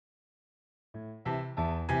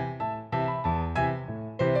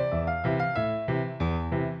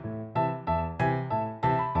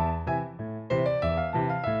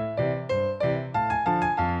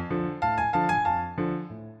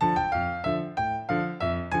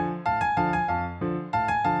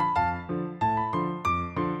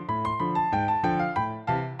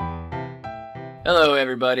Hello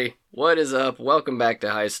everybody, what is up? Welcome back to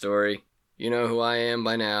High Story. You know who I am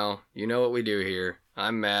by now, you know what we do here.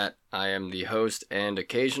 I'm Matt, I am the host and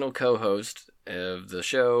occasional co-host of the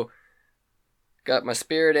show. Got my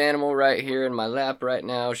spirit animal right here in my lap right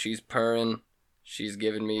now, she's purring. She's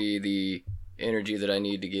giving me the energy that I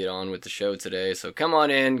need to get on with the show today, so come on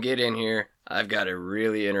in, get in here. I've got a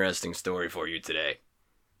really interesting story for you today.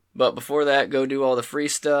 But before that, go do all the free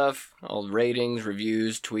stuff, all the ratings,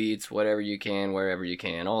 reviews, tweets, whatever you can, wherever you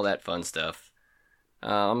can, all that fun stuff.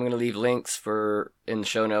 I'm going to leave links in the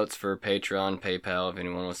show notes for Patreon, PayPal, if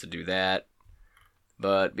anyone wants to do that.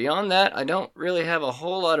 But beyond that, I don't really have a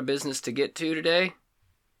whole lot of business to get to today,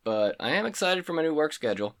 but I am excited for my new work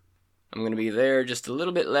schedule. I'm going to be there just a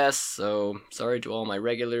little bit less, so sorry to all my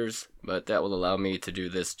regulars, but that will allow me to do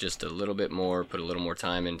this just a little bit more, put a little more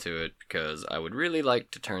time into it, because I would really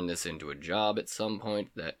like to turn this into a job at some point.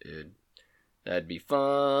 That'd be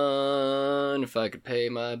fun if I could pay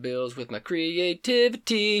my bills with my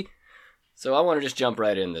creativity. So I want to just jump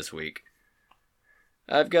right in this week.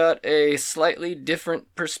 I've got a slightly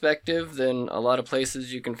different perspective than a lot of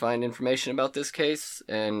places you can find information about this case,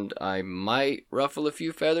 and I might ruffle a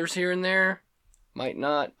few feathers here and there. Might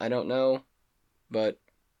not, I don't know, but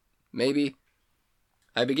maybe.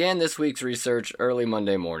 I began this week's research early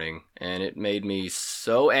Monday morning, and it made me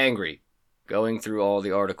so angry going through all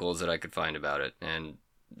the articles that I could find about it, and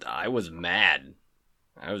I was mad.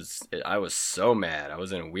 I was so mad. I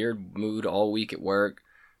was in a weird mood all week at work.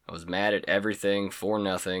 I was mad at everything for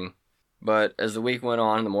nothing. But as the week went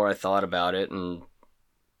on, the more I thought about it, and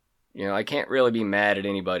I can't really be mad at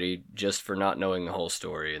anybody just for not knowing the whole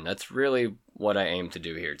story, and that's really what I aim to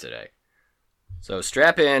do here today. So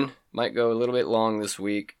strap in, might go a little bit long this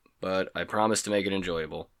week, but I promise to make it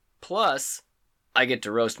enjoyable. Plus, I get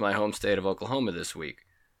to roast my home state of Oklahoma this week.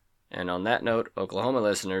 And on that note, Oklahoma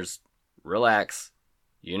listeners, relax.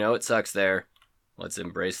 You know it sucks there. Let's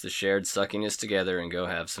embrace the shared suckiness together and go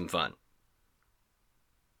have some fun.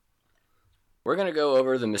 We're going to go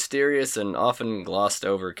over the mysterious and often glossed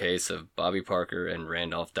over case of Bobbi Parker and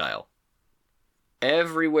Randolph Dial.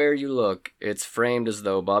 Everywhere you look, it's framed as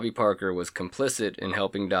though Bobbi Parker was complicit in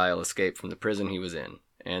helping Dial escape from the prison he was in,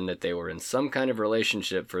 and that they were in some kind of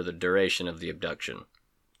relationship for the duration of the abduction.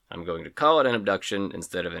 I'm going to call it an abduction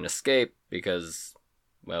instead of an escape because,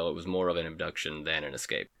 well, it was more of an abduction than an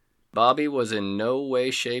escape. Bobbi was in no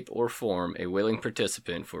way, shape, or form a willing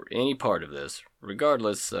participant for any part of this,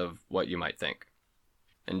 regardless of what you might think.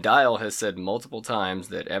 And Dial has said multiple times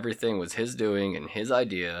that everything was his doing and his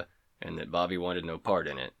idea, and that Bobbi wanted no part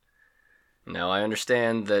in it. Now, I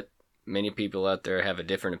understand that many people out there have a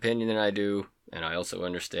different opinion than I do, and I also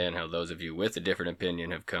understand how those of you with a different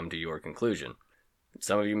opinion have come to your conclusion.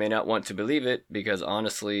 Some of you may not want to believe it, because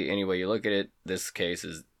honestly, any way you look at it, this case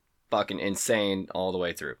is fucking insane all the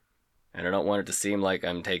way through. And I don't want it to seem like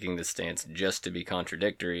I'm taking this stance just to be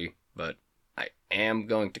contradictory, but I am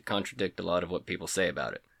going to contradict a lot of what people say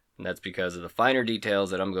about it. And that's because of the finer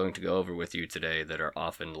details that I'm going to go over with you today that are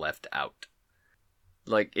often left out.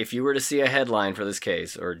 Like, if you were to see a headline for this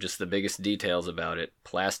case, or just the biggest details about it,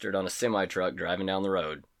 plastered on a semi-truck driving down the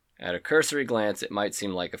road, at a cursory glance it might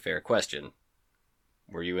seem like a fair question.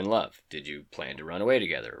 Were you in love? Did you plan to run away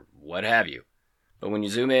together? What have you? But when you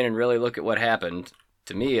zoom in and really look at what happened,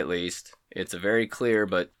 to me at least, it's a very clear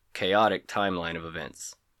but chaotic timeline of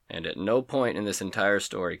events. And at no point in this entire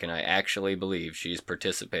story can I actually believe she's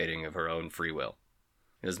participating of her own free will.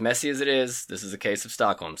 As messy as it is, this is a case of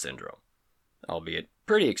Stockholm Syndrome, albeit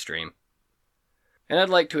pretty extreme. And I'd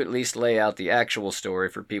like to at least lay out the actual story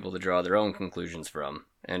for people to draw their own conclusions from,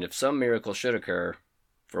 and if some miracle should occur,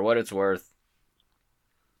 for what it's worth,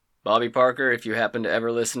 Bobbi Parker, if you happen to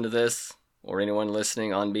ever listen to this, or anyone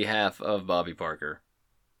listening on behalf of Bobbi Parker,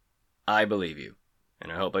 I believe you,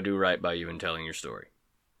 and I hope I do right by you in telling your story.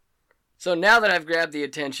 So now that I've grabbed the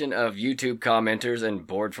attention of YouTube commenters and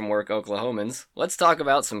bored-from-work Oklahomans, let's talk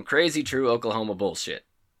about some crazy true Oklahoma bullshit.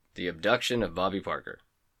 The abduction of Bobbi Parker.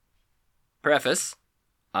 Preface,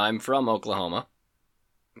 I'm from Oklahoma.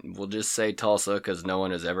 We'll just say Tulsa because no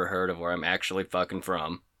one has ever heard of where I'm actually fucking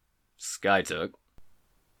from. Skytook.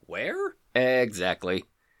 Where? Exactly.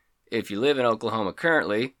 If you live in Oklahoma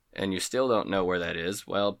currently, and you still don't know where that is,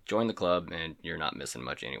 well, join the club and you're not missing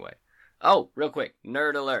much anyway. Oh, real quick,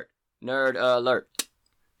 nerd alert. Nerd alert.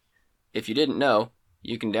 If you didn't know,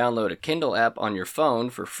 you can download a Kindle app on your phone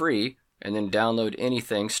for free and then download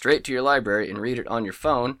anything straight to your library and read it on your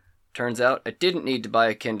phone. Turns out I didn't need to buy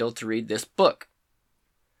a Kindle to read this book.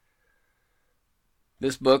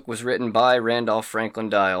 This book was written by Randolph Franklin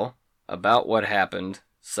Dial about what happened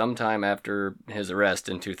sometime after his arrest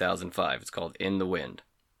in 2005. It's called In the Wind.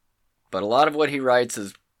 But a lot of what he writes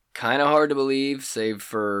is kind of hard to believe, save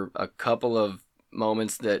for a couple of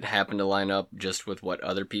moments that happen to line up just with what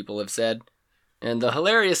other people have said. And the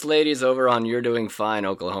hilarious ladies over on You're Doing Fine,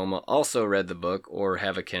 Oklahoma also read the book, or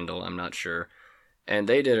have a Kindle, I'm not sure. And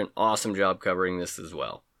they did an awesome job covering this as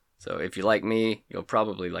well. So if you like me, you'll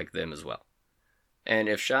probably like them as well. And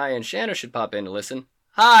if Shy and Shanna should pop in to listen,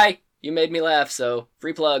 hi! You made me laugh, so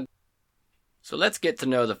free plug. So let's get to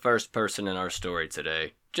know the first person in our story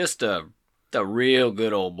today. Just a real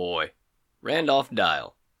good old boy. Randolph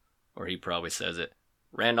Dial. Or he probably says it,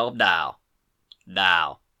 Randolph Dial.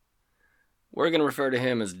 Dial. We're going to refer to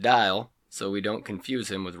him as Dial, so we don't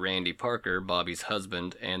confuse him with Randy Parker, Bobby's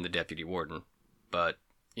husband and the deputy warden. But,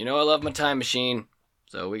 I love my time machine,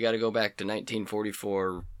 so we got to go back to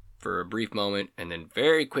 1944 for a brief moment, and then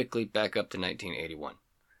very quickly back up to 1981.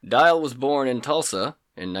 Dial was born in Tulsa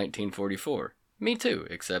in 1944. Me too,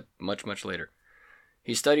 except much, much later.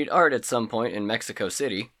 He studied art at some point in Mexico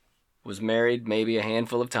City, was married maybe a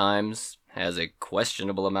handful of times, has a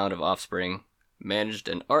questionable amount of offspring, managed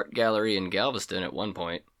an art gallery in Galveston at one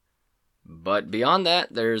point. But beyond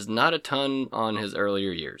that, there's not a ton on his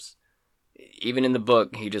earlier years. Even in the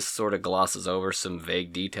book, he just sort of glosses over some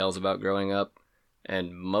vague details about growing up,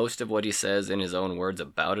 and most of what he says in his own words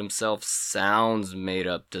about himself sounds made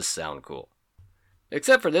up to sound cool.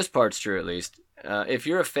 Except for this part's true, at least. If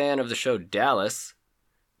you're a fan of the show Dallas,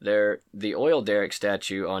 the oil derrick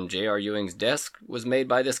statue on J.R. Ewing's desk was made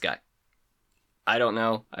by this guy. I don't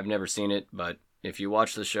know, I've never seen it, but if you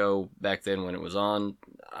watched the show back then when it was on,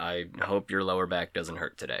 I hope your lower back doesn't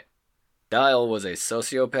hurt today. Dial was a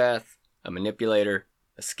sociopath, a manipulator,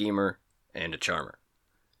 a schemer, and a charmer.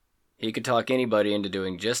 He could talk anybody into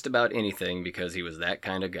doing just about anything because he was that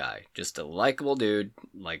kind of guy. Just a likable dude,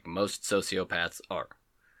 like most sociopaths are.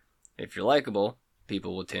 If you're likable,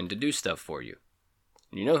 people will tend to do stuff for you.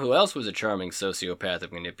 And you know who else was a charming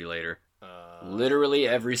sociopathic manipulator? Literally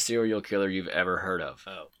every serial killer you've ever heard of.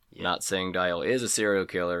 Oh, yeah. Not saying Dial is a serial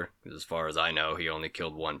killer, because as far as I know, he only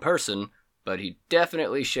killed one person, but he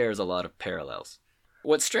definitely shares a lot of parallels.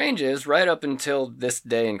 What's strange is, right up until this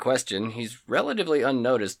day in question, he's relatively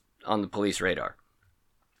unnoticed on the police radar.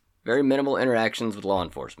 Very minimal interactions with law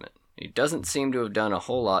enforcement. He doesn't seem to have done a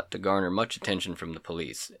whole lot to garner much attention from the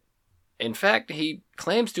police. In fact, he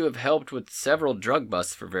claims to have helped with several drug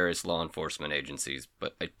busts for various law enforcement agencies,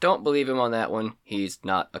 but I don't believe him on that one. He's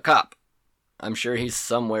not a cop. I'm sure he's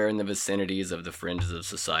somewhere in the vicinities of the fringes of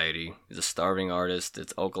society. He's a starving artist.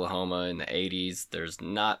 It's Oklahoma in the 80s. There's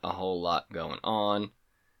not a whole lot going on.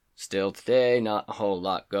 Still today, not a whole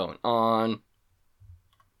lot going on.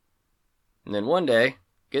 And then one day,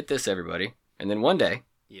 get this everybody, and then one day,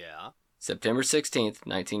 September 16th,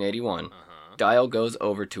 1981, Dial goes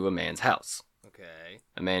over to a man's house. Okay.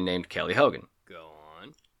 A man named Kelly Hogan. Go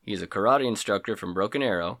on. He's a karate instructor from Broken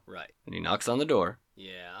Arrow. Right. And he knocks on the door.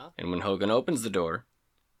 Yeah. And when Hogan opens the door,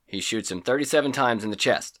 he shoots him 37 times in the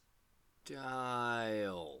chest.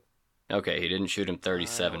 Dial. Okay, he didn't shoot him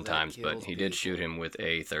 37 times, but he did shoot him with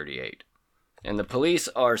a .38. And the police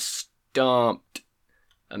are stumped.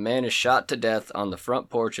 A man is shot to death on the front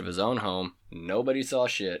porch of his own home. Nobody saw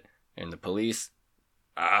shit. And the police...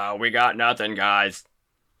 we got nothing, guys.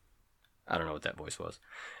 I don't know what that voice was.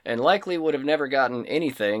 And likely would have never gotten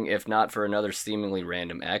anything if not for another seemingly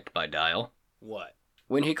random act by Dial. What?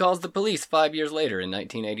 When he calls the police 5 years later in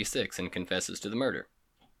 1986 and confesses to the murder.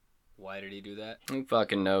 Why did he do that? Who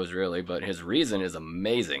fucking knows, really, but his reason is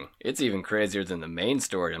amazing. It's even crazier than the main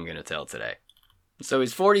story I'm going to tell today. So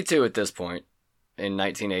he's 42 at this point in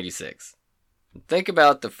 1986. Think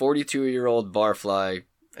about the 42-year-old barfly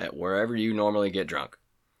at wherever you normally get drunk.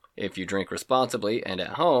 If you drink responsibly and at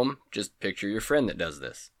home, just picture your friend that does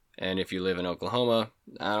this. And if you live in Oklahoma,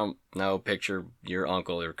 I don't know, picture your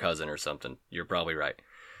uncle or cousin or something. You're probably right.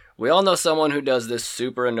 We all know someone who does this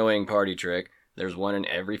super annoying party trick. There's one in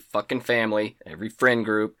every fucking family, every friend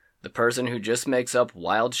group. The person who just makes up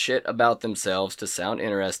wild shit about themselves to sound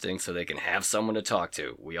interesting so they can have someone to talk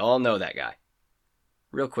to. We all know that guy.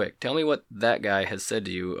 Real quick, tell me what that guy has said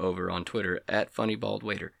to you over on Twitter at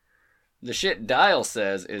FunnyBaldWaiter. The shit Dial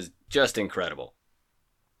says is just incredible.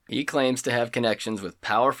 He claims to have connections with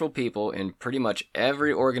powerful people in pretty much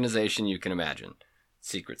every organization you can imagine.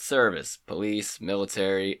 Secret Service, police,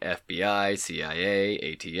 military, FBI, CIA,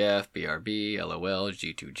 ATF, BRB, LOL,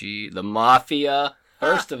 G2G, the Mafia.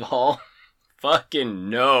 First of all, fucking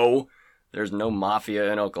no. There's no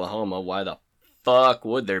Mafia in Oklahoma. Why the fuck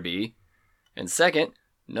would there be? And second,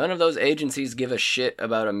 none of those agencies give a shit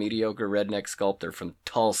about a mediocre redneck sculptor from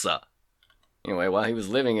Tulsa. Anyway, while he was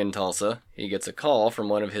living in Tulsa, he gets a call from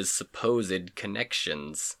one of his supposed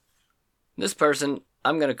connections. This person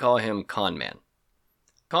I'm going to call him Con Man.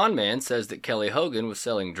 Con Man says that Kelly Hogan was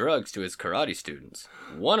selling drugs to his karate students,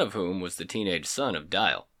 one of whom was the teenage son of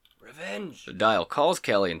Dial. Revenge! So Dial calls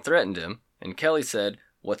Kelly and threatened him, and Kelly said,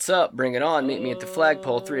 "What's up? Bring it on. Meet me at the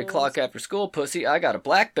flagpole 3 o'clock after school, pussy. I got a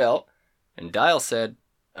black belt." And Dial said,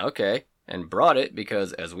 "Okay," and brought it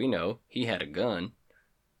because, as we know, he had a gun.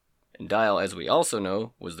 And Dial, as we also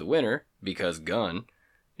know, was the winner because gun.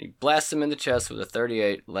 He blasts him in the chest with a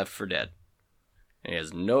 .38, left for dead. And he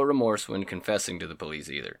has no remorse when confessing to the police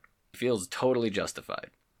either. He feels totally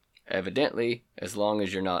justified. Evidently, as long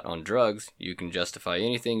as you're not on drugs, you can justify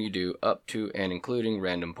anything you do up to and including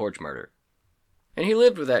random porch murder. And he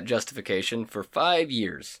lived with that justification for 5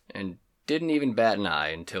 years and didn't even bat an eye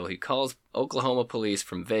until he calls Oklahoma police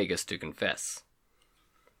from Vegas to confess.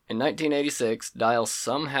 In 1986, Dial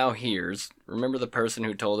somehow hears, remember the person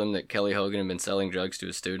who told him that Kelly Hogan had been selling drugs to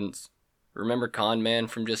his students? Remember Con Man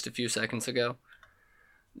from just a few seconds ago?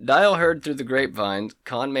 Dial heard through the grapevine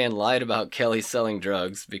Con Man lied about Kelly selling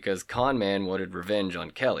drugs because Con Man wanted revenge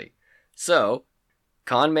on Kelly. So,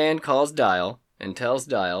 Con Man calls Dial and tells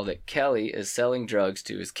Dial that Kelly is selling drugs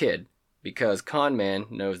to his kid because Con Man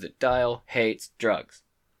knows that Dial hates drugs.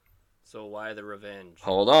 So why the revenge?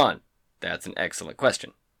 Hold on. That's an excellent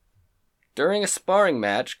question. During a sparring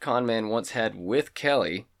match Con Man once had with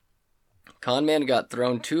Kelly, Con Man got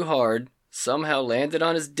thrown too hard, somehow landed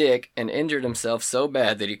on his dick, and injured himself so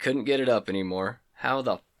bad that he couldn't get it up anymore. How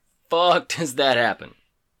the fuck does that happen?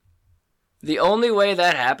 The only way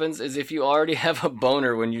that happens is if you already have a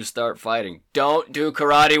boner when you start fighting. Don't do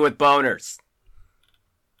karate with boners.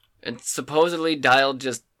 And supposedly Dial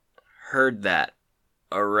just heard that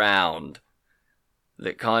around.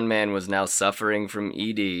 That Con Man was now suffering from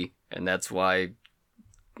ED, and that's why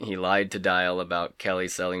he lied to Dial about Kelly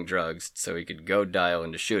selling drugs so he could goad Dial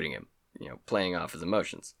into shooting him. Playing off his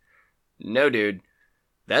emotions. No, dude.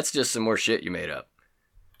 That's just some more shit you made up.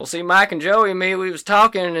 Well, see, Mike and Joey and me, we was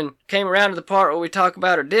talking and came around to the part where we talk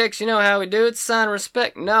about our dicks. You know how we do? It's a sign of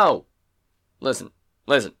respect. No. Listen.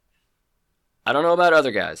 I don't know about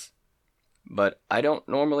other guys, but I don't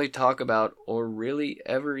normally talk about or really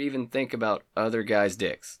ever even think about other guys'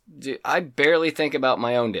 dicks. I barely think about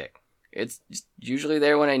my own dick. It's usually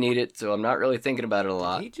there when I need it, so I'm not really thinking about it a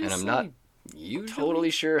lot. And I'm not totally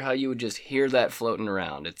sure how you would just hear that floating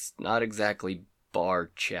around. It's not exactly bar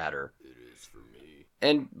chatter. It is for me.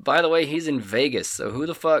 And by the way, he's in Vegas, so who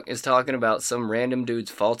the fuck is talking about some random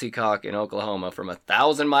dude's faulty cock in Oklahoma from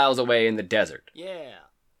 1,000 miles away in the desert? Yeah.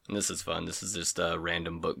 And this is fun. This is just a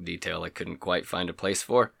random book detail I couldn't quite find a place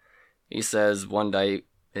for. He says one day,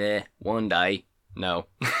 no.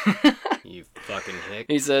 You fucking hick.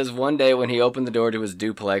 He says one day when he opened the door to his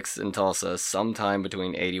duplex in Tulsa, sometime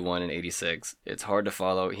between 81 and 86, it's hard to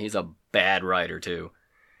follow, he's a bad writer too.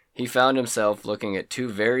 He found himself looking at 2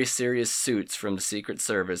 very serious suits from the Secret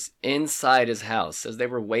Service inside his house, says they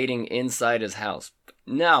were waiting inside his house.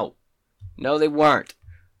 No, they weren't.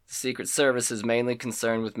 The Secret Service is mainly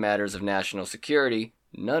concerned with matters of national security,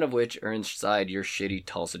 none of which are inside your shitty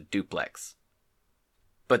Tulsa duplex.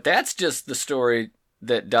 But that's just the story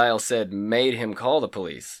that Dial said made him call the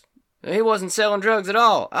police. He wasn't selling drugs at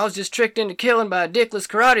all. I was just tricked into killing by a dickless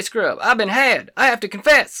karate scrub. I've been had. I have to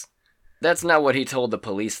confess. That's not what he told the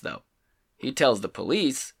police, though. He tells the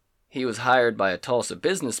police he was hired by a Tulsa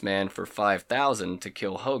businessman for $5,000 to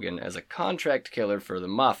kill Hogan as a contract killer for the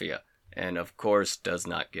mafia, and of course does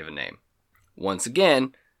not give a name. Once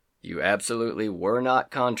again, you absolutely were not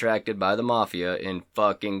contracted by the mafia in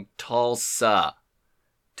fucking Tulsa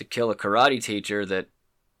to kill a karate teacher that,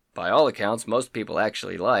 by all accounts, most people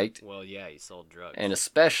actually liked. Well, yeah, he sold drugs. And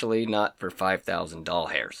especially not for 5,000 doll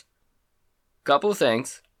hairs. Couple of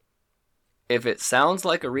things. If it sounds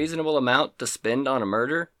like a reasonable amount to spend on a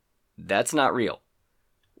murder, that's not real.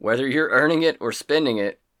 Whether you're earning it or spending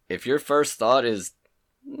it, if your first thought is,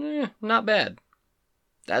 not bad,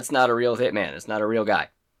 that's not a real hitman. It's not a real guy.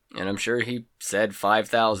 And I'm sure he said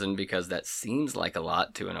 5,000 because that seems like a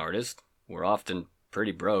lot to an artist. We're often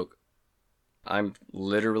pretty broke. I'm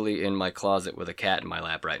literally in my closet with a cat in my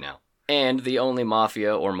lap right now. And the only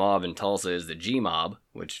mafia or mob in Tulsa is the G-Mob,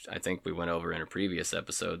 which I think we went over in a previous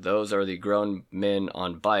episode. Those are the grown men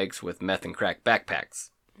on bikes with meth and crack backpacks.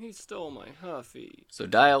 He stole my Huffy. So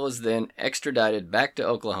Dial is then extradited back to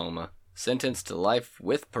Oklahoma, sentenced to life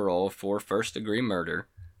with parole for first-degree murder,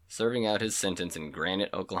 serving out his sentence in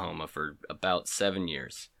Granite, Oklahoma for about 7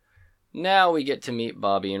 years. Now we get to meet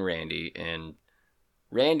Bobbi and Randy, and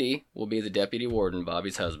Randy will be the deputy warden,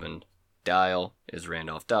 Bobbi's husband. Dial is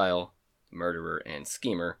Randolph Dial, murderer and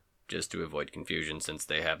schemer, just to avoid confusion since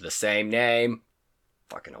they have the same name.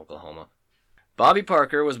 Fucking Oklahoma. Bobbi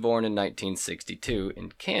Parker was born in 1962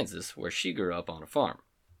 in Kansas, where she grew up on a farm.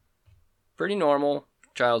 Pretty normal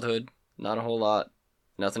childhood, not a whole lot,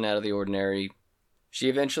 nothing out of the ordinary. She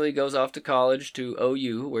eventually goes off to college to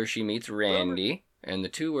OU, where she meets Randy, and the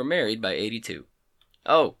two were married by 82.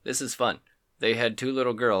 Oh, this is fun. They had 2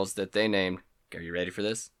 little girls that they named, are you ready for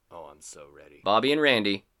this? Oh, I'm so ready. Bobbi and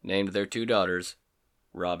Randy named their 2 daughters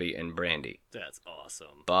Robbie and Brandy. That's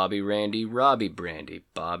awesome. Bobby, Randy, Robbie, Brandy.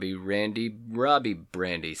 Bobby, Randy, Robbie,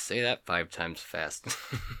 Brandy. Say that 5 times fast.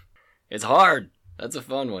 It's hard. That's a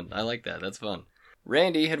fun one. I like that. That's fun.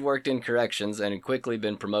 Randy had worked in corrections and had quickly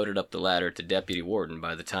been promoted up the ladder to deputy warden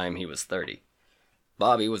by the time he was 30.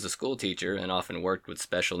 Bobbi was a school teacher and often worked with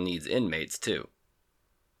special needs inmates, too.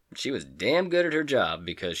 She was damn good at her job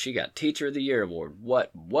because she got Teacher of the Year award.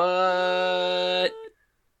 What?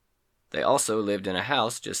 They also lived in a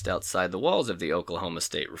house just outside the walls of the Oklahoma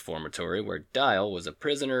State Reformatory where Dial was a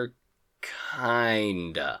prisoner,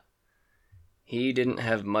 kinda. He didn't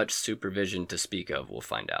have much supervision to speak of, we'll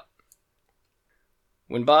find out.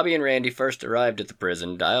 When Bobbi and Randy first arrived at the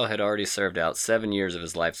prison, Dial had already served out 7 years of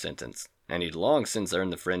his life sentence, and he'd long since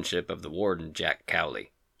earned the friendship of the warden, Jack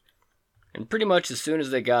Cowley. And pretty much as soon as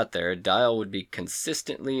they got there, Dial would be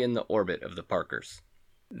consistently in the orbit of the Parkers.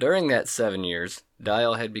 During that 7 years,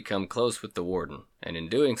 Dial had become close with the warden, and in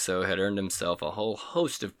doing so had earned himself a whole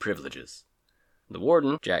host of privileges. The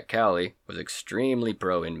warden, Jack Cowley, was extremely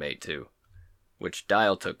pro-inmate too, which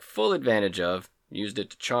Dial took full advantage of, used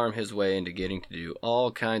it to charm his way into getting to do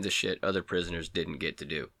all kinds of shit other prisoners didn't get to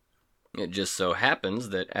do. It just so happens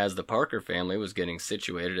that as the Parker family was getting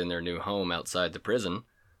situated in their new home outside the prison,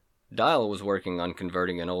 Dial was working on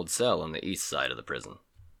converting an old cell on the east side of the prison.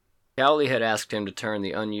 Cowley had asked him to turn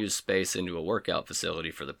the unused space into a workout facility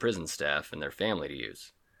for the prison staff and their family to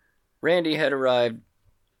use. Randy had arrived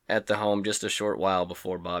at the home just a short while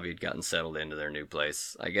before Bobbi had gotten settled into their new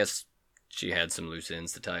place. I guess she had some loose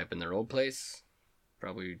ends to tie up in their old place.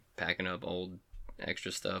 Probably packing up old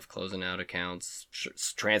extra stuff, closing out accounts.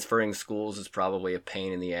 Transferring schools is probably a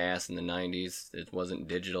pain in the ass in the 90s. It wasn't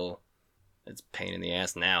digital. It's a pain in the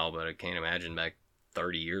ass now, but I can't imagine back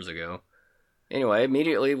 30 years ago. Anyway,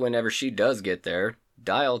 immediately whenever she does get there,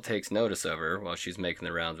 Dial takes notice of her while she's making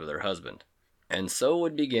the rounds with her husband. And so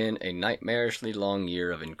would begin a nightmarishly long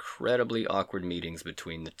year of incredibly awkward meetings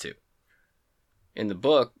between the two. In the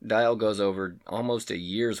book, Dial goes over almost a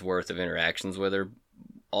year's worth of interactions with her,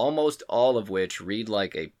 almost all of which read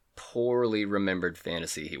like a poorly remembered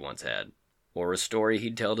fantasy he once had, or a story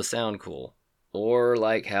he'd tell to sound cool, or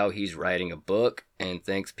like how he's writing a book and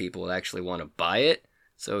thinks people will actually want to buy it,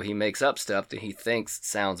 so he makes up stuff that he thinks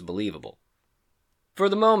sounds believable. For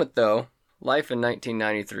the moment, though, life in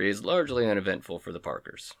 1993 is largely uneventful for the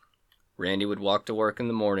Parkers. Randy would walk to work in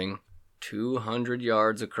the morning, 200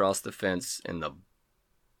 yards across the fence in the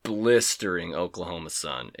blistering Oklahoma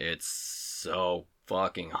sun. It's so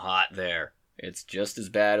fucking hot there. It's just as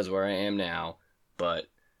bad as where I am now, but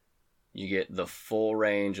you get the full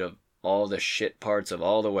range of all the shit parts of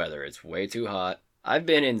all the weather. It's way too hot. I've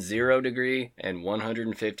been in 0 degree and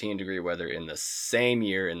 115 degree weather in the same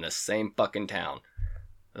year in the same fucking town.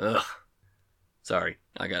 Ugh. Sorry,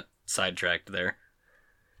 I got sidetracked there.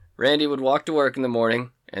 Randy would walk to work in the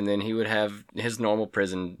morning, and then he would have his normal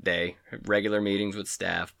prison day, regular meetings with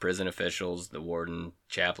staff, prison officials, the warden,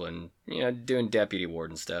 chaplain, doing deputy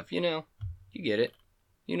warden stuff. You get it.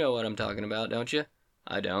 You know what I'm talking about, don't you?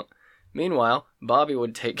 I don't. Meanwhile, Bobbi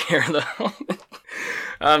would take care of the home.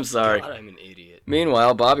 I'm sorry. God, I'm an idiot.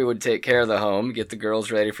 Meanwhile, Bobbi would take care of the home, get the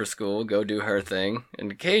girls ready for school, go do her thing,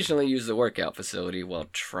 and occasionally use the workout facility while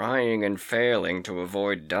trying and failing to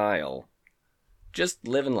avoid Dial. Just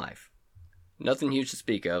living life. Nothing huge to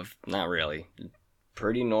speak of, not really.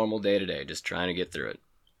 Pretty normal day to day, just trying to get through it.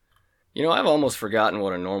 I've almost forgotten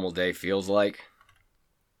what a normal day feels like.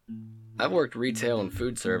 I've worked retail and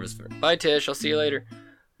food service for... Bye, Tish, I'll see you later.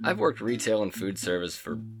 I've worked retail and food service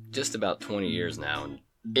for just about 20 years now, and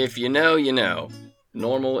if you know, you know.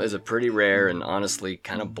 Normal is a pretty rare and honestly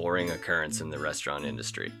kind of boring occurrence in the restaurant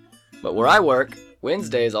industry. But where I work,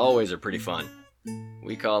 Wednesdays always are pretty fun.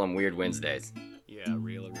 We call them Weird Wednesdays. Yeah,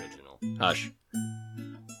 real original. Hush.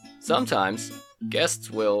 Sometimes, guests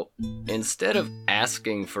will, instead of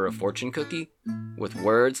asking for a fortune cookie, with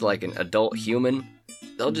words like an adult human,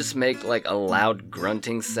 they'll just make like a loud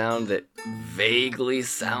grunting sound that vaguely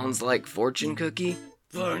sounds like fortune cookie.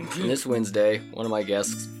 And this Wednesday, one of my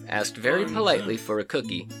guests asked very politely for a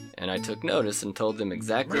cookie, and I took notice and told them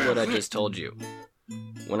exactly what I just told you.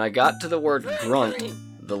 When I got to the word grunt,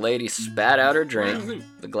 the lady spat out her drink,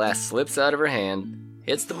 the glass slips out of her hand,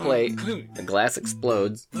 hits the plate, the glass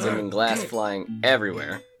explodes, sending glass flying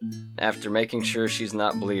everywhere. After making sure she's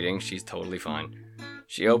not bleeding, she's totally fine.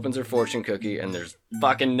 She opens her fortune cookie and there's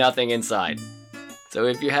fucking nothing inside. So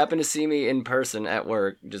if you happen to see me in person at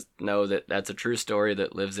work, just know that that's a true story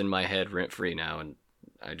that lives in my head rent-free now, and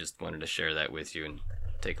I just wanted to share that with you and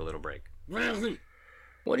take a little break.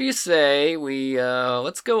 What do you say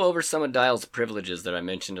let's go over some of Dial's privileges that I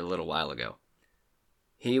mentioned a little while ago.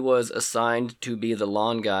 He was assigned to be the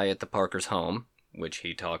lawn guy at the Parkers' home, which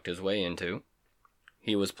he talked his way into.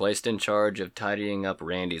 He was placed in charge of tidying up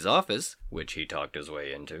Randy's office, which he talked his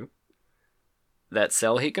way into. That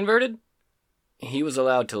cell he converted? He was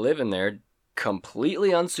allowed to live in there completely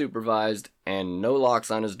unsupervised and no locks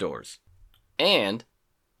on his doors. And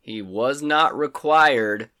he was not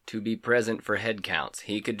required to be present for head counts.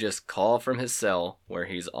 He could just call from his cell where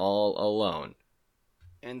he's all alone.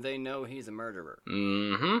 And they know he's a murderer.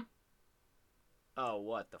 Mm-hmm. Oh,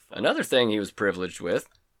 what the fuck? Another thing he was privileged with,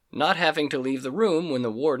 not having to leave the room when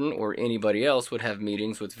the warden or anybody else would have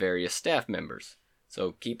meetings with various staff members.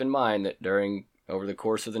 So keep in mind that over the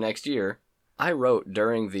course of the next year, I'm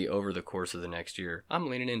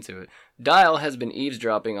leaning into it. Dial has been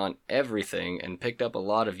eavesdropping on everything and picked up a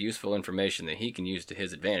lot of useful information that he can use to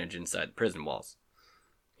his advantage inside the prison walls.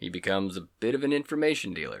 He becomes a bit of an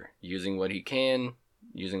information dealer, using what he can,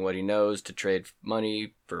 using what he knows to trade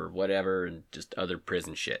money for whatever and just other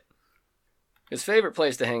prison shit. His favorite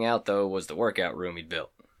place to hang out, though, was the workout room he'd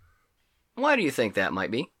built. Why do you think that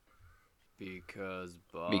might be? Because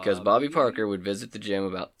Bobbi Parker would visit the gym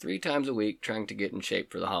about 3 times a week trying to get in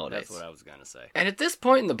shape for the holidays. That's what I was going to say. And at this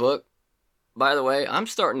point in the book, by the way, I'm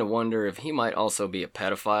starting to wonder if he might also be a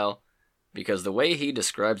pedophile, because the way he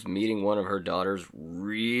describes meeting one of her daughters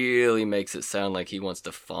really makes it sound like he wants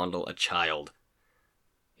to fondle a child.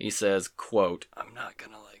 He says, quote, I'm not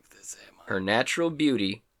going to like this, am I? Her natural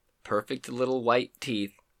beauty, perfect little white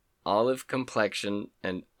teeth, olive complexion,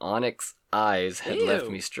 and onyx eyes had left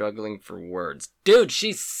me struggling for words. Dude,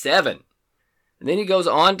 she's 7. And then he goes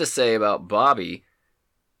on to say about Bobbi,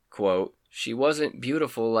 quote, she wasn't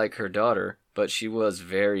beautiful like her daughter, but she was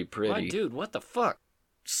very pretty. My dude, what the fuck?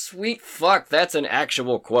 Sweet fuck, that's an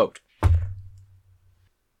actual quote.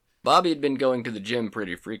 Bobbi had been going to the gym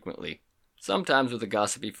pretty frequently, sometimes with a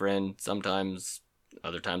gossipy friend,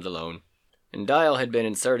 other times alone. And Dial had been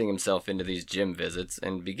inserting himself into these gym visits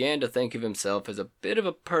and began to think of himself as a bit of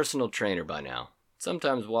a personal trainer by now,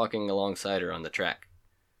 sometimes walking alongside her on the track.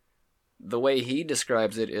 The way he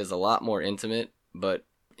describes it is a lot more intimate, but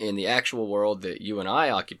in the actual world that you and I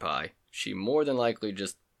occupy, she more than likely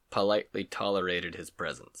just politely tolerated his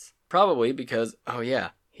presence. Probably because,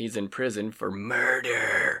 he's in prison for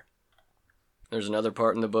murder. There's another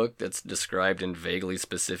part in the book that's described in vaguely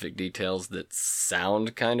specific details that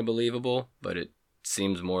sound kind of believable, but it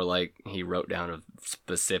seems more like he wrote down a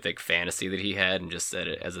specific fantasy that he had and just said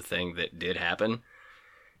it as a thing that did happen.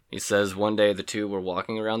 He says one day the two were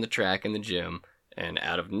walking around the track in the gym, and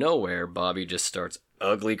out of nowhere, Bobbi just starts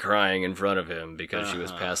ugly crying in front of him because she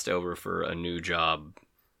was passed over for a new job.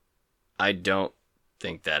 I don't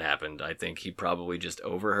think that happened. I think he probably just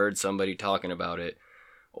overheard somebody talking about it,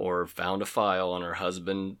 or found a file on her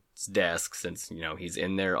husband's desk, since, he's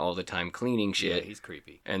in there all the time cleaning shit. Yeah, he's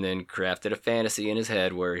creepy. And then crafted a fantasy in his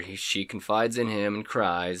head where she confides in him and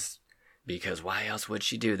cries, because why else would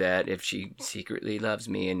she do that if she secretly loves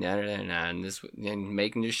me, and and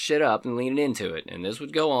making this shit up and leaning into it. And this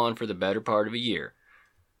would go on for the better part of a year.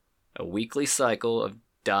 A weekly cycle of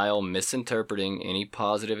Dial misinterpreting any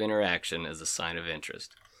positive interaction as a sign of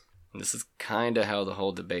interest. And this is kind of how the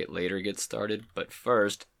whole debate later gets started, but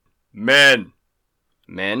first, men.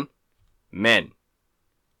 Men. Men.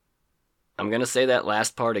 I'm going to say that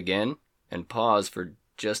last part again and pause for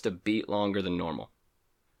just a beat longer than normal.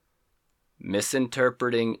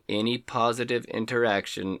 Misinterpreting any positive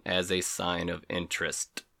interaction as a sign of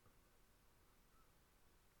interest.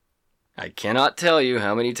 I cannot tell you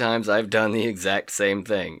how many times I've done the exact same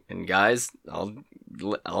thing. And guys, all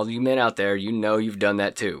you men out there, you've done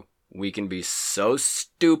that too. We can be so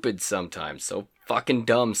stupid sometimes, so fucking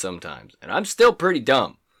dumb sometimes. And I'm still pretty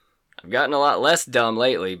dumb. I've gotten a lot less dumb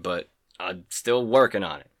lately, but I'm still working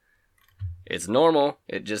on it. It's normal,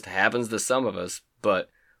 it just happens to some of us, but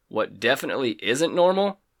what definitely isn't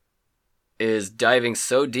normal is diving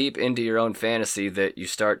so deep into your own fantasy that you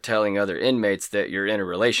start telling other inmates that you're in a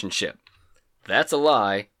relationship. That's a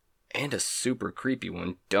lie, and a super creepy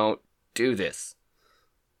one. Don't do this.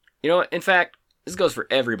 You know what, in fact, this goes for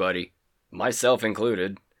everybody, myself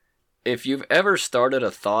included. If you've ever started a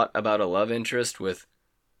thought about a love interest with,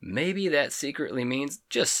 maybe that secretly means,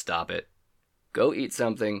 just stop it. Go eat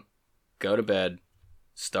something, go to bed,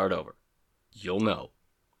 Start over. You'll know.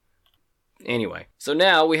 Anyway, so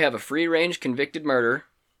now we have a free-range convicted murderer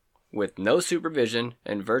with no supervision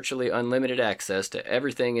and virtually unlimited access to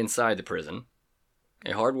everything inside the prison,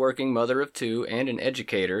 a hard-working mother of two, and an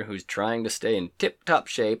educator who's trying to stay in tip-top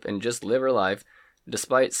shape and just live her life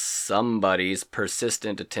despite somebody's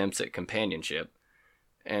persistent attempts at companionship,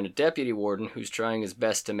 and a deputy warden who's trying his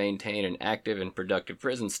best to maintain an active and productive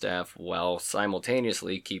prison staff while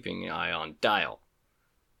simultaneously keeping an eye on Dial.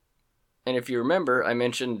 And if you remember, I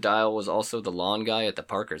mentioned Dial was also the lawn guy at the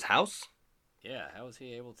Parker's house. Yeah, how was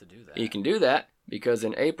he able to do that? He can do that because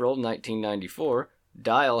in April 1994,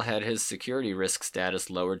 Dial had his security risk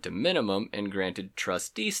status lowered to minimum and granted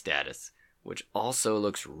trustee status, which also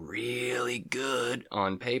looks really good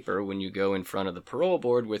on paper when you go in front of the parole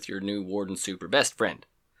board with your new warden super best friend.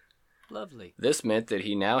 Lovely. This meant that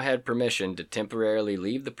he now had permission to temporarily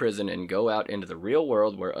leave the prison and go out into the real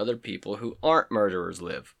world where other people who aren't murderers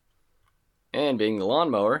live. And being the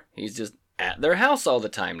lawnmower, he's just at their house all the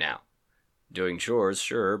time now. Doing chores,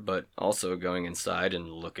 sure, but also going inside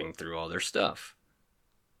and looking through all their stuff.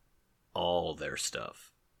 All their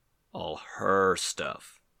stuff. All her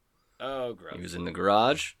stuff. Oh, gross. He was in the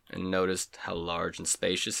garage and noticed how large and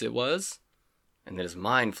spacious it was, and then his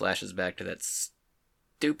mind flashes back to that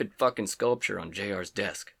stupid fucking sculpture on JR's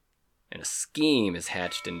desk, and a scheme is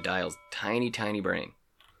hatched in Dial's tiny, tiny brain.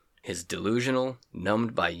 His delusional,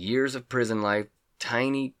 numbed by years of prison life,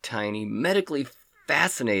 tiny, medically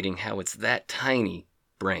fascinating how it's that tiny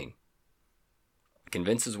brain.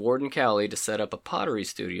 Convinces Warden Cowley to set up a pottery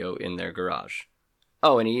studio in their garage.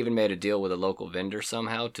 Oh, and he even made a deal with a local vendor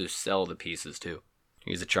somehow to sell the pieces too.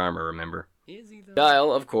 He's a charmer, remember? Is he though?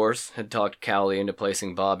 Dial, of course, had talked Cowley into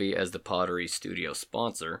placing Bobbi as the pottery studio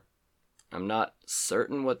sponsor. I'm not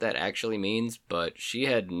certain what that actually means, but she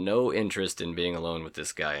had no interest in being alone with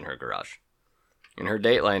this guy in her garage. In her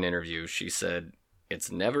Dateline interview, she said, "It's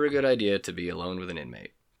never a good idea to be alone with an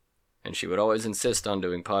inmate." And she would always insist on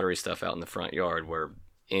doing pottery stuff out in the front yard where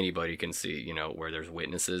anybody can see, where there's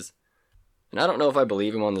witnesses. And I don't know if I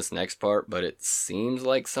believe him on this next part, but it seems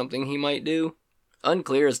like something he might do.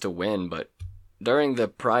 Unclear as to when, but during the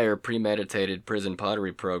prior premeditated prison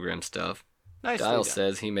pottery program stuff, Dial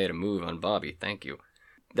says he made a move on Bobbi, thank you,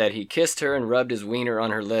 that he kissed her and rubbed his wiener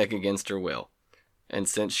on her leg against her will. And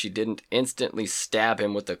since she didn't instantly stab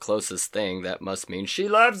him with the closest thing, that must mean she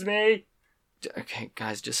loves me! Okay,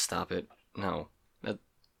 guys, just stop it. No. I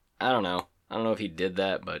don't know. I don't know if he did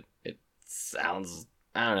that, but it sounds...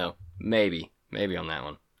 I don't know. Maybe on that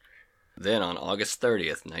one. Then on August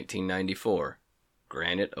 30th, 1994,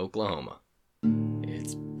 Granite, Oklahoma.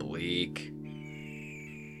 It's bleak.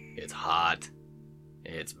 It's hot.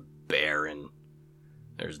 It's barren.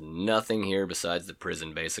 There's nothing here besides the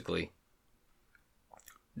prison, basically.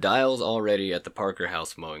 Dial's already at the Parker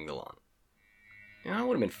house mowing the lawn. I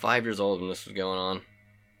would have been 5 years old when this was going on.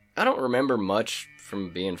 I don't remember much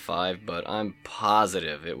from being 5, but I'm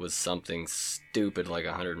positive it was something stupid like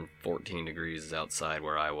 114 degrees outside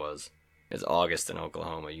where I was. It's August in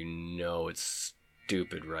Oklahoma. It's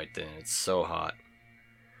stupid right then. It's so hot.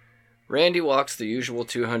 Randy walks the usual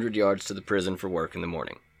 200 yards to the prison for work in the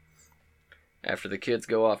morning. After the kids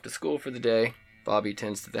go off to school for the day, Bobbi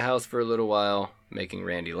tends to the house for a little while, making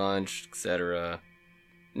Randy lunch, etc.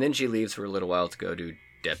 And then she leaves for a little while to go do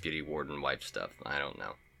deputy warden wife stuff. I don't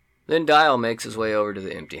know. Then Dial makes his way over to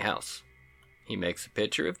the empty house. He makes a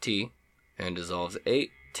pitcher of tea and dissolves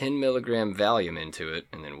 8 10-milligram Valium into it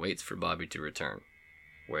and then waits for Bobbi to return.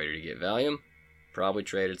 Where did he get Valium? Probably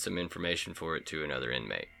traded some information for it to another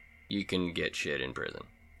inmate. You can get shit in prison.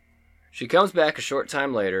 She comes back a short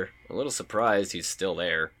time later, a little surprised he's still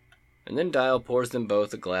there, and then Dial pours them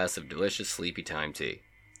both a glass of delicious sleepy time tea.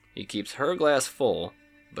 He keeps her glass full,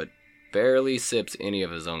 but barely sips any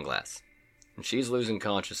of his own glass, and she's losing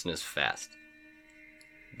consciousness fast.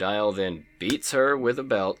 Dial then beats her with a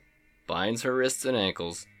belt, binds her wrists and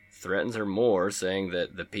ankles, threatens her more, saying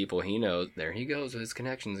that the people he knows, there he goes with his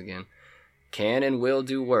connections again, can and will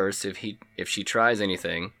do worse if she tries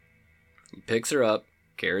anything. He picks her up,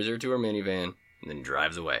 carries her to her minivan, and then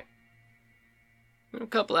drives away. A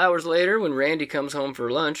couple hours later, when Randy comes home for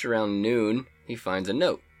lunch around noon, he finds a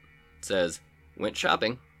note. It says, "Went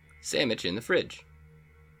shopping. Sandwich in the fridge."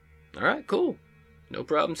 Alright, cool. No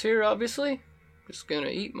problems here, obviously. Just gonna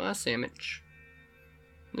eat my sandwich.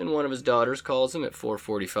 Then one of his daughters calls him at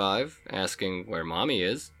 4:45, asking where Mommy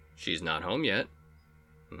is. She's not home yet.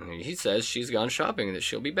 He says she's gone shopping and that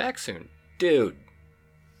she'll be back soon. Dude.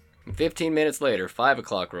 15 minutes later, 5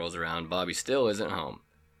 o'clock rolls around, Bobbi still isn't home.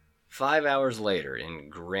 5 hours later in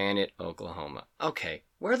Granite, Oklahoma. Okay,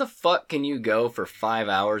 Where the fuck can you go for 5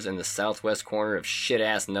 hours in the southwest corner of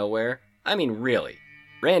shit-ass nowhere? I mean, really.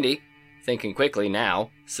 Randy, thinking quickly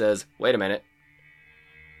now, says, wait a minute.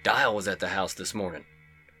 Dial was at the house this morning.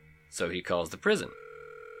 So he calls the prison.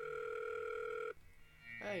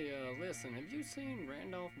 Hey, listen, have you seen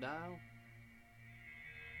Randolph Dial?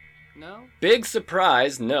 No? Big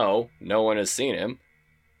surprise, no one has seen him.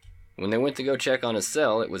 When they went to go check on his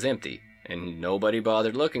cell, it was empty, and nobody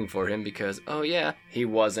bothered looking for him because, oh yeah, he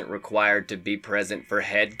wasn't required to be present for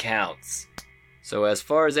head counts. So as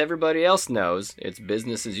far as everybody else knows, it's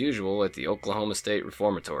business as usual at the Oklahoma State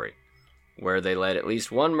Reformatory, where they let at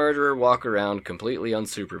least one murderer walk around completely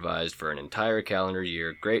unsupervised for an entire calendar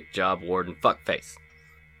year. Great job, Warden Fuckface.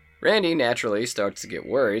 Randy naturally starts to get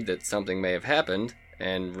worried that something may have happened,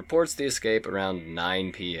 and reports the escape around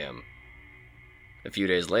 9 p.m. A few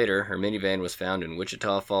days later, her minivan was found in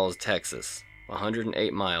Wichita Falls, Texas,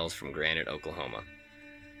 108 miles from Granite, Oklahoma.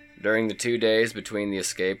 During the 2 days between the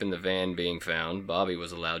escape and the van being found, Bobbi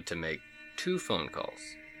was allowed to make 2 phone calls.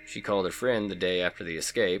 She called her friend the day after the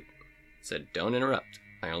escape, said, "Don't interrupt.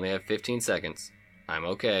 I only have 15 seconds. I'm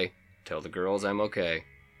okay. Tell the girls I'm okay.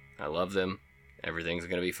 I love them. Everything's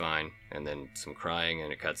gonna be fine." And then some crying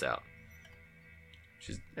and it cuts out.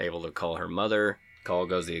 She's able to call her mother. Call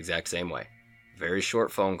goes the exact same way. Very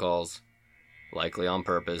short phone calls, likely on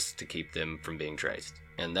purpose to keep them from being traced.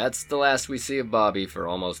 And that's the last we see of Bobbi for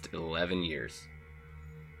almost 11 years.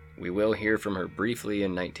 We will hear from her briefly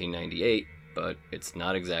in 1998, but it's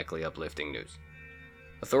not exactly uplifting news.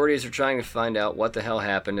 Authorities are trying to find out what the hell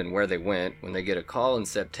happened and where they went when they get a call in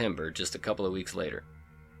September, just a couple of weeks later.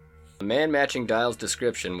 A man matching Dial's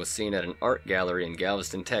description was seen at an art gallery in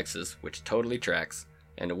Galveston, Texas, which totally tracks,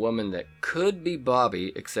 and a woman that could be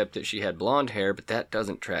Bobbi, except that she had blonde hair, but that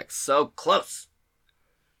doesn't track. So close!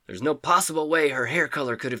 There's no possible way her hair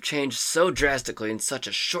color could have changed so drastically in such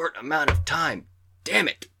a short amount of time. Damn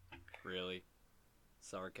it! Really?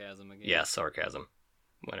 Sarcasm again? Yeah, sarcasm.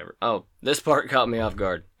 Whatever. Oh, this part caught me off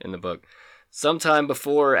guard in the book. Sometime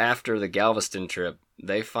before or after the Galveston trip,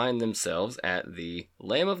 they find themselves at the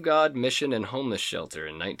Lamb of God Mission and Homeless Shelter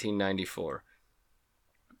in 1994.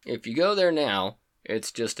 If you go there now,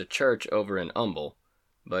 it's just a church over in Humble,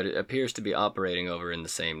 but it appears to be operating over in the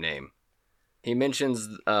same name. He mentions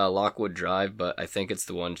Lockwood Drive, but I think it's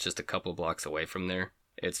the one just a couple blocks away from there.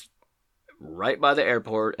 It's right by the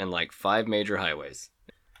airport and like 5 major highways.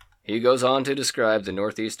 He goes on to describe the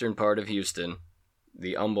northeastern part of Houston,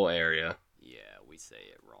 the Humble area. Yeah, we say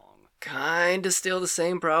it wrong. Kinda still the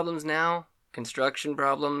same problems now. Construction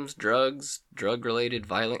problems, drugs, drug-related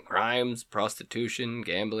violent crimes, prostitution,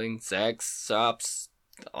 gambling, sex, shops.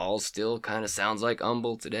 All still kinda sounds like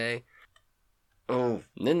Humble today. Oh,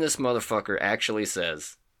 and then this motherfucker actually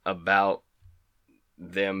says about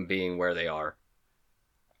them being where they are.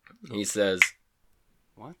 He says...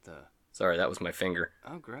 What the? Sorry, that was my finger.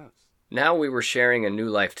 Oh, gross. Now we were sharing a new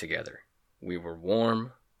life together. We were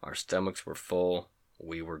warm, our stomachs were full,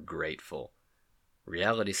 we were grateful.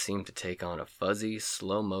 Reality seemed to take on a fuzzy,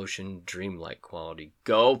 slow-motion, dreamlike quality.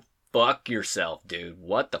 Go fuck yourself, dude.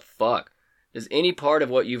 What the fuck? Does any part of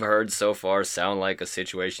what you've heard so far sound like a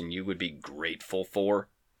situation you would be grateful for?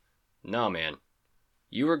 Nah, man.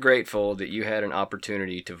 You were grateful that you had an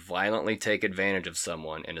opportunity to violently take advantage of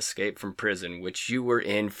someone and escape from prison, which you were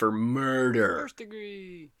in for murder. First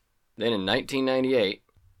degree. Then in 1998,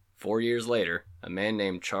 4 years later, a man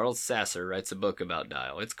named Charles Sasser writes a book about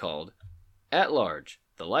Dial. It's called At Large,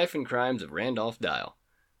 The Life and Crimes of Randolph Dial.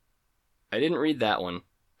 I didn't read that one.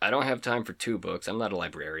 I don't have time for 2 books. I'm not a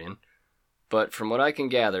librarian. But from what I can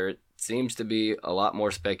gather, it seems to be a lot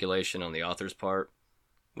more speculation on the author's part,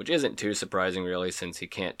 which isn't too surprising really since he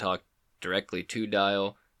can't talk directly to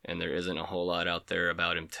Dial, and there isn't a whole lot out there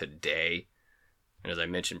about him today. And as I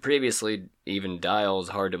mentioned previously, even Dial's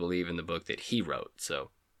hard to believe in the book that he wrote,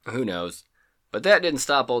 so who knows. But that didn't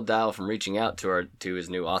stop old Dial from reaching out to his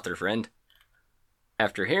new author friend.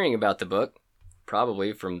 After hearing about the book,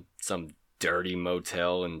 probably from some dirty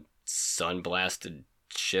motel in sun-blasted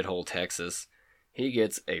shithole Texas, he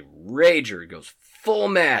gets a rager, goes full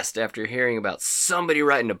mast after hearing about somebody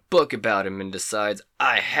writing a book about him and decides,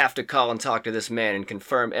 I have to call and talk to this man and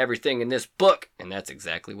confirm everything in this book. And that's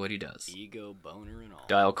exactly what he does. Ego, boner, and all.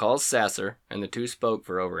 Dial calls Sasser, and the two spoke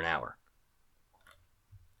for over an hour.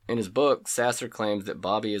 In his book, Sasser claims that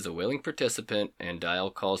Bobbi is a willing participant, and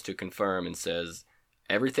Dial calls to confirm and says,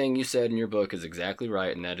 everything you said in your book is exactly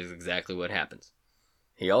right, and that is exactly what happens.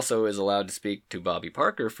 He also is allowed to speak to Bobbi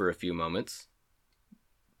Parker for a few moments,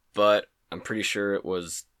 but I'm pretty sure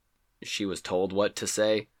she was told what to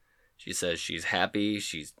say. She says she's happy,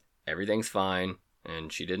 everything's fine,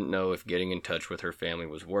 and she didn't know if getting in touch with her family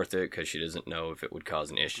was worth it because she doesn't know if it would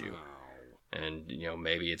cause an issue. And,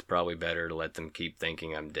 maybe it's probably better to let them keep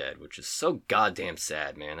thinking I'm dead, which is so goddamn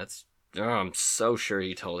sad, man. I'm so sure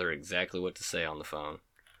he told her exactly what to say on the phone.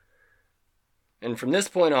 And from this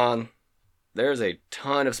point on, there's a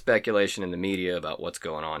ton of speculation in the media about what's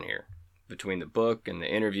going on here. Between the book and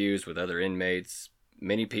the interviews with other inmates,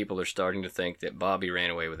 many people are starting to think that Bobbi ran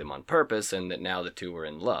away with him on purpose and that now the two were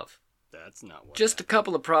in love. That's not what Just a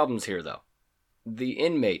couple of problems here, though. The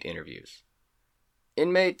inmate interviews.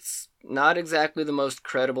 Inmates, not exactly the most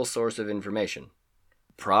credible source of information.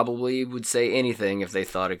 Probably would say anything if they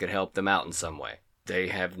thought it could help them out in some way. They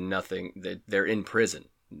have nothing, they're in prison.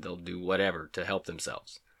 They'll do whatever to help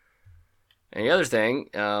themselves. And the other thing,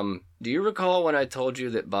 do you recall when I told you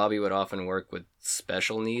that Bobbi would often work with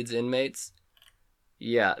special needs inmates?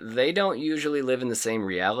 Yeah, they don't usually live in the same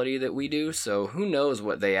reality that we do, so who knows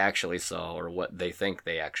what they actually saw or what they think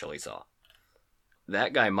they actually saw.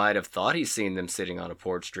 That guy might have thought he's seen them sitting on a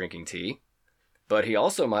porch drinking tea, but he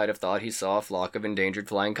also might have thought he saw a flock of endangered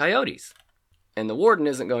flying coyotes. And the warden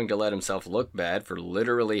isn't going to let himself look bad for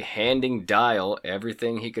literally handing Dial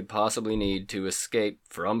everything he could possibly need to escape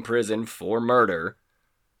from prison for murder,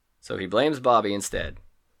 so he blames Bobbi instead.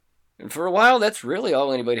 And for a while, that's really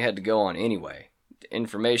all anybody had to go on anyway.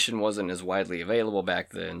 Information wasn't as widely available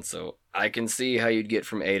back then, so I can see how you'd get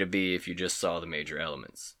from A to B if you just saw the major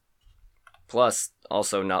elements. Plus,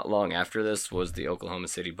 also not long after this was the Oklahoma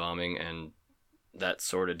City bombing, and that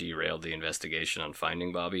sort of derailed the investigation on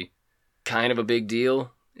finding Bobbi. Kind of a big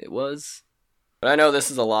deal, it was. But I know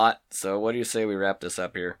this is a lot, so what do you say we wrap this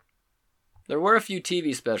up here? There were a few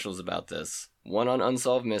TV specials about this, one on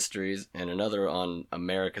Unsolved Mysteries and another on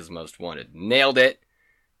America's Most Wanted. Nailed it!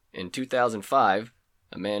 In 2005,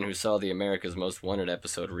 a man who saw the America's Most Wanted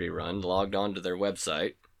episode rerun logged onto their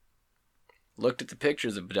website, looked at the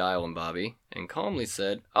pictures of Dial and Bobbi, and calmly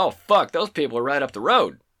said, "Oh fuck, those people are right up the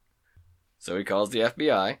road!" So he calls the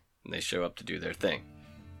FBI, and they show up to do their thing.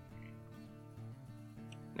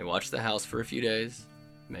 They watched the house for a few days,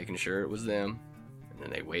 making sure it was them, and then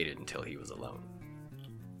they waited until he was alone.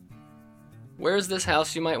 Where's this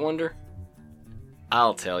house, you might wonder?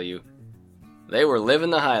 I'll tell you. They were living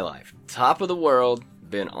the high life, top of the world,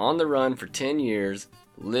 been on the run for 10 years,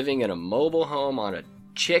 living in a mobile home on a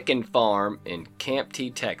chicken farm in Camp T,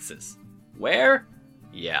 Texas. Where?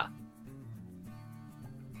 Yeah.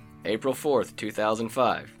 April 4th,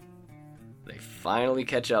 2005. They finally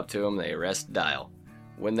catch up to him, they arrest Dial.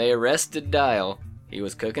 When they arrested Dial, he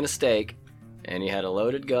was cooking a steak, and he had a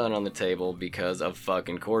loaded gun on the table because of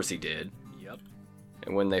fucking course he did. Yep.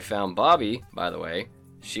 And when they found Bobbi, by the way,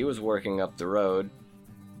 she was working up the road,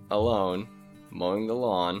 alone, mowing the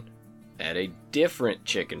lawn, at a different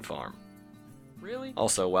chicken farm. Really?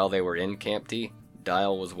 Also, while they were in Camp T,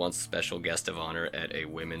 Dial was once special guest of honor at a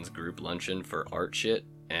women's group luncheon for art shit,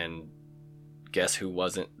 and guess who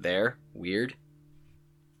wasn't there? Weird.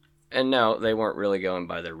 And no, they weren't really going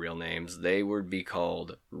by their real names. They would be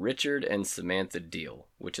called Richard and Samantha Deal,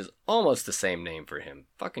 which is almost the same name for him.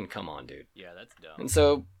 Fucking come on, dude. Yeah, that's dumb. And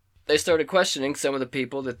so they started questioning some of the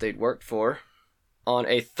people that they'd worked for on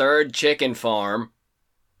a third chicken farm.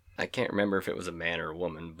 I can't remember if it was a man or a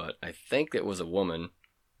woman, but I think it was a woman.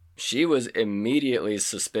 She was immediately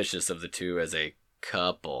suspicious of the two as a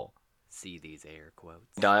couple. See these air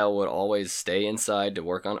quotes. Dial would always stay inside to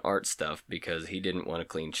work on art stuff because he didn't want to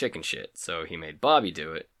clean chicken shit, so he made Bobbi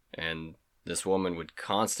do it, and this woman would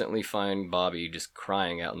constantly find Bobbi just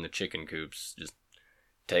crying out in the chicken coops, just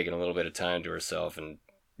taking a little bit of time to herself and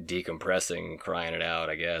decompressing, crying it out,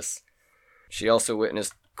 I guess. She also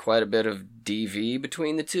witnessed quite a bit of DV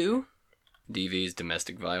between the two. DV is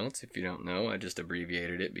domestic violence, if you don't know. I just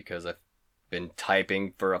abbreviated it because I've been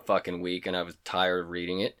typing for a fucking week and I was tired of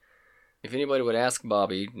reading it. If anybody would ask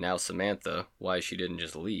Bobbi, now Samantha, why she didn't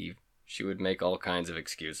just leave, she would make all kinds of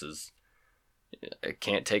excuses. I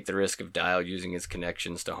can't take the risk of Dial using his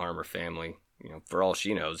connections to harm her family. For all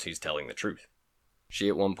she knows, he's telling the truth. She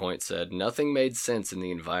at one point said, "Nothing made sense in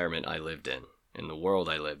the environment I lived in the world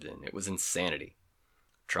I lived in. It was insanity."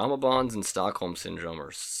 Trauma bonds and Stockholm Syndrome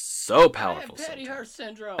are so powerful. Petty heart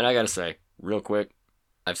syndrome. And I gotta say, real quick,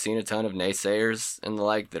 I've seen a ton of naysayers and the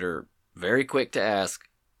like that are very quick to ask,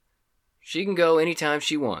 she can go anytime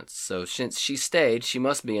she wants, so since she stayed, she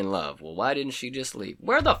must be in love. Well, why didn't she just leave?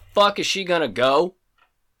 Where the fuck is she gonna go?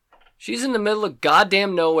 She's in the middle of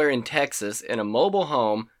goddamn nowhere in Texas in a mobile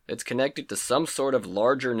home that's connected to some sort of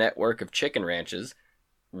larger network of chicken ranches.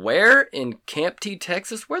 Where? In Camp T,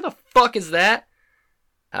 Texas? Where the fuck is that?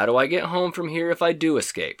 How do I get home from here if I do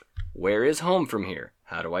escape? Where is home from here?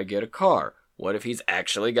 How do I get a car? What if he's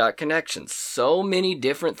actually got connections? So many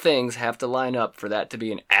different things have to line up for that to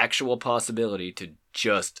be an actual possibility to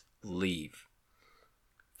just leave.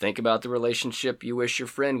 Think about the relationship you wish your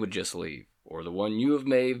friend would just leave, or the one you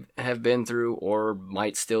may have been through or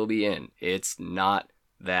might still be in. It's not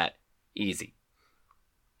that easy.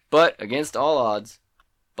 But against all odds,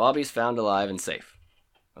 Bobbi's found alive and safe.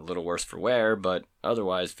 A little worse for wear, but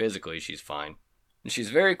otherwise physically she's fine. And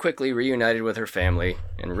she's very quickly reunited with her family,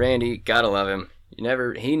 and Randy, gotta love him,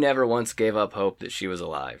 he never once gave up hope that she was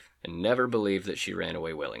alive, and never believed that she ran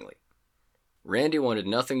away willingly. Randy wanted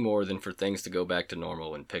nothing more than for things to go back to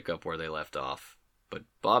normal and pick up where they left off, but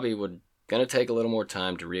Bobbi would gonna take a little more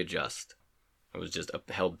time to readjust. I was just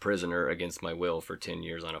held prisoner against my will for 10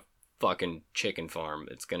 years on a fucking chicken farm.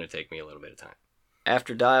 It's gonna take me a little bit of time.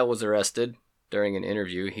 After Dial was arrested, during an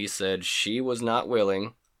interview, he said she was not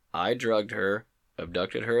willing. I drugged her,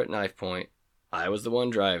 abducted her at knife point. I was the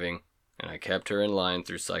one driving, and I kept her in line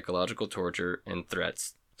through psychological torture and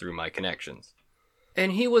threats through my connections.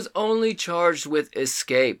 And he was only charged with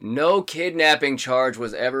escape. No kidnapping charge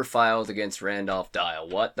was ever filed against Randolph Dial.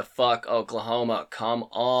 What the fuck, Oklahoma? Come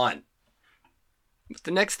on. But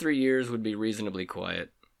the next 3 years would be reasonably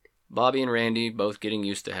quiet. Bobbi and Randy both getting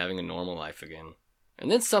used to having a normal life again.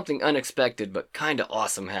 And then something unexpected but kinda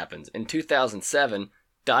awesome happens. In 2007,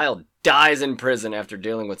 Dial dies in prison after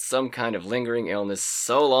dealing with some kind of lingering illness.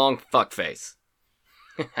 So long, fuckface.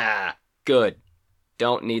 Ha! Good.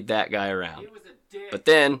 Don't need that guy around. But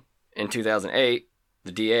then, in 2008,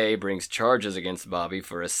 the DA brings charges against Bobbi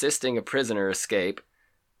for assisting a prisoner escape,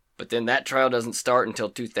 but then that trial doesn't start until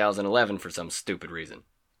 2011 for some stupid reason.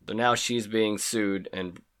 So now she's being sued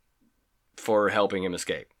and for helping him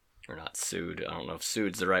escape. Or not sued, I don't know if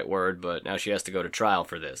sued's the right word, but now she has to go to trial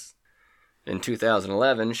for this. In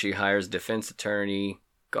 2011, she hires defense attorney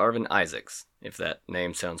Garvin Isaacs. If that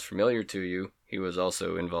name sounds familiar to you, he was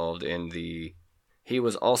also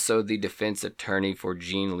the defense attorney for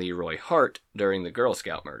Jean Leroy Hart during the Girl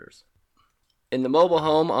Scout murders. In the mobile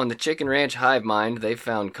home on the Chicken Ranch hive mind, they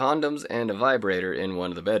found condoms and a vibrator in one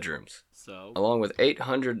of the bedrooms. Along with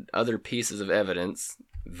 800 other pieces of evidence,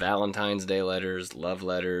 Valentine's Day letters, love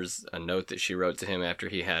letters, a note that she wrote to him after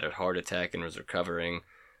he had a heart attack and was recovering.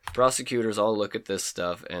 Prosecutors all look at this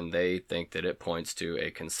stuff and they think that it points to a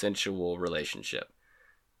consensual relationship.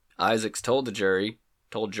 Isaacs told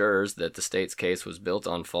jurors that the state's case was built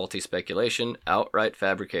on faulty speculation, outright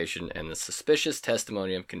fabrication, and the suspicious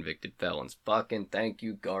testimony of convicted felons. Fucking thank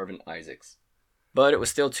you, Garvin Isaacs. But it was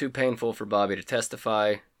still too painful for Bobbi to testify,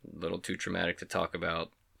 a little too traumatic to talk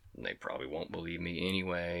about. They probably won't believe me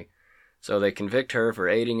anyway. So they convict her for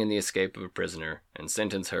aiding in the escape of a prisoner and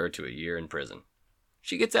sentence her to a year in prison.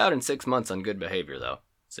 She gets out in 6 months on good behavior, though,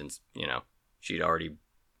 since, she'd already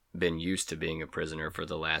been used to being a prisoner for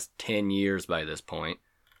the last 10 years by this point.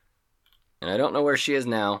 And I don't know where she is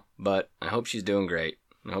now, but I hope she's doing great.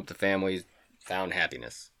 I hope the family's found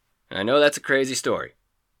happiness. And I know that's a crazy story.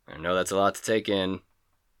 I know that's a lot to take in.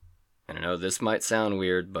 And I know this might sound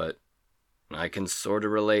weird, but I can sort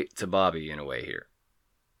of relate to Bobbi in a way here.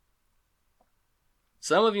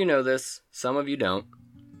 Some of you know this, some of you don't.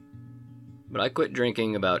 But I quit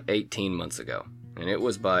drinking about 18 months ago. And it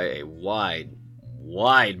was by a wide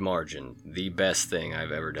margin the best thing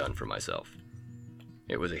I've ever done for myself.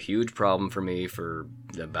 It was a huge problem for me for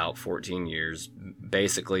about 14 years,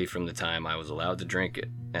 basically from the time I was allowed to drink it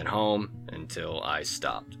at home until I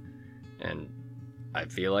stopped. And I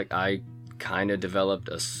feel like I kind of developed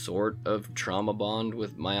a sort of trauma bond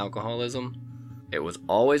with my alcoholism. It was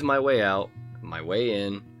always my way out, my way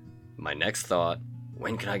in, my next thought,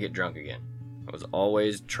 when can I get drunk again? I was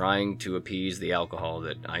always trying to appease the alcohol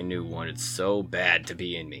that I knew wanted so bad to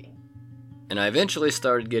be in me. And I eventually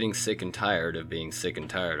started getting sick and tired of being sick and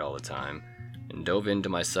tired all the time, and dove into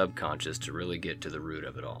my subconscious to really get to the root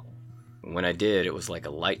of it all. And when I did, it was like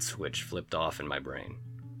a light switch flipped off in my brain.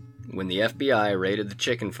 When the FBI raided the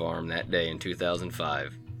chicken farm that day in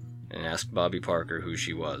 2005 and asked Bobbi Parker who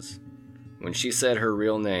she was, when she said her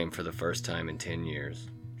real name for the first time in 10 years,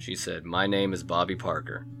 she said, "My name is Bobbi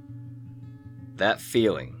Parker." That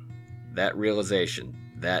feeling, that realization,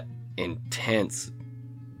 that intense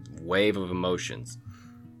wave of emotions,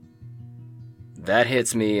 that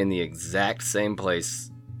hits me in the exact same place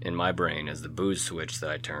in my brain as the booze switch that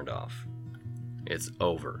I turned off. It's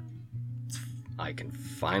over. I can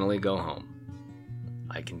finally go home.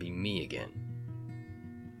 I can be me again.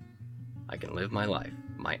 I can live my life,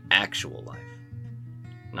 my actual life.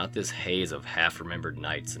 Not this haze of half-remembered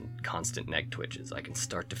nights and constant neck twitches. I can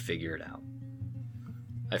start to figure it out.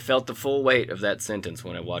 I felt the full weight of that sentence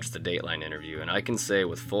when I watched the Dateline interview, and I can say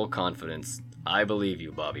with full confidence, I believe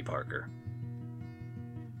you, Bobbi Parker.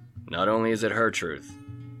 Not only is it her truth,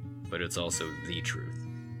 but it's also the truth.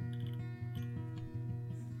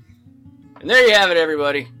 And there you have it,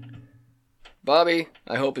 everybody. Bobbi,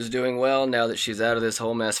 I hope, is doing well now that she's out of this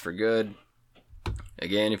whole mess for good.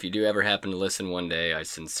 Again, if you do ever happen to listen one day, I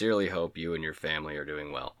sincerely hope you and your family are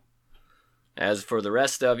doing well. As for the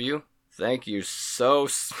rest of you, thank you so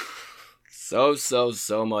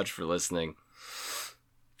much for listening.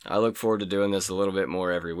 I look forward to doing this a little bit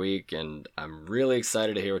more every week, and I'm really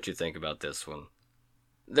excited to hear what you think about this one.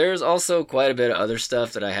 There's also quite a bit of other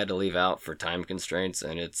stuff that I had to leave out for time constraints,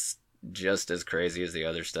 and it's just as crazy as the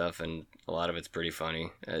other stuff, and a lot of it's pretty funny.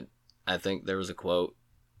 I think there was a quote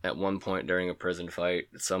at one point during a prison fight.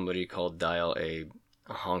 Somebody called Dial a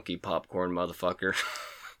honky popcorn motherfucker.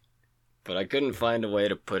 But I couldn't find a way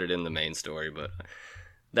to put it in the main story, but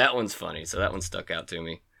that one's funny, so that one stuck out to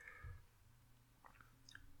me.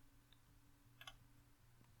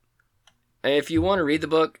 If you want to read the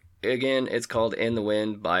book, again, it's called In the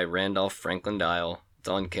Wind by Randolph Franklin Dial. It's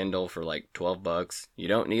on Kindle for like $12. You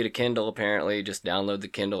don't need a Kindle, apparently. Just download the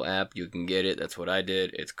Kindle app. You can get it. That's what I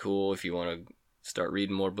did. It's cool if you want to start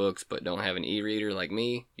reading more books but don't have an e-reader like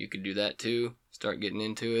me. You could do that too. Start getting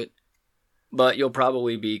into it. But you'll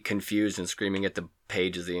probably be confused and screaming at the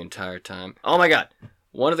pages the entire time. Oh my god.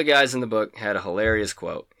 One of the guys in the book had a hilarious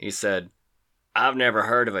quote. He said, "I've never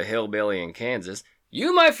heard of a hillbilly in Kansas.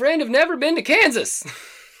 You, my friend, have never been to Kansas."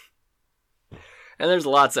 And there's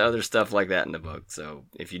lots of other stuff like that in the book, so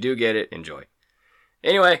if you do get it, enjoy.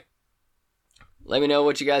 Anyway, let me know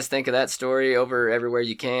what you guys think of that story over everywhere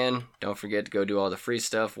you can. Don't forget to go do all the free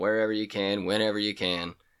stuff wherever you can, whenever you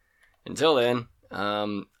can. Until then,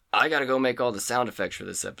 I gotta go make all the sound effects for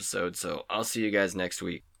this episode, so I'll see you guys next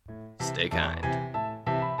week. Stay kind.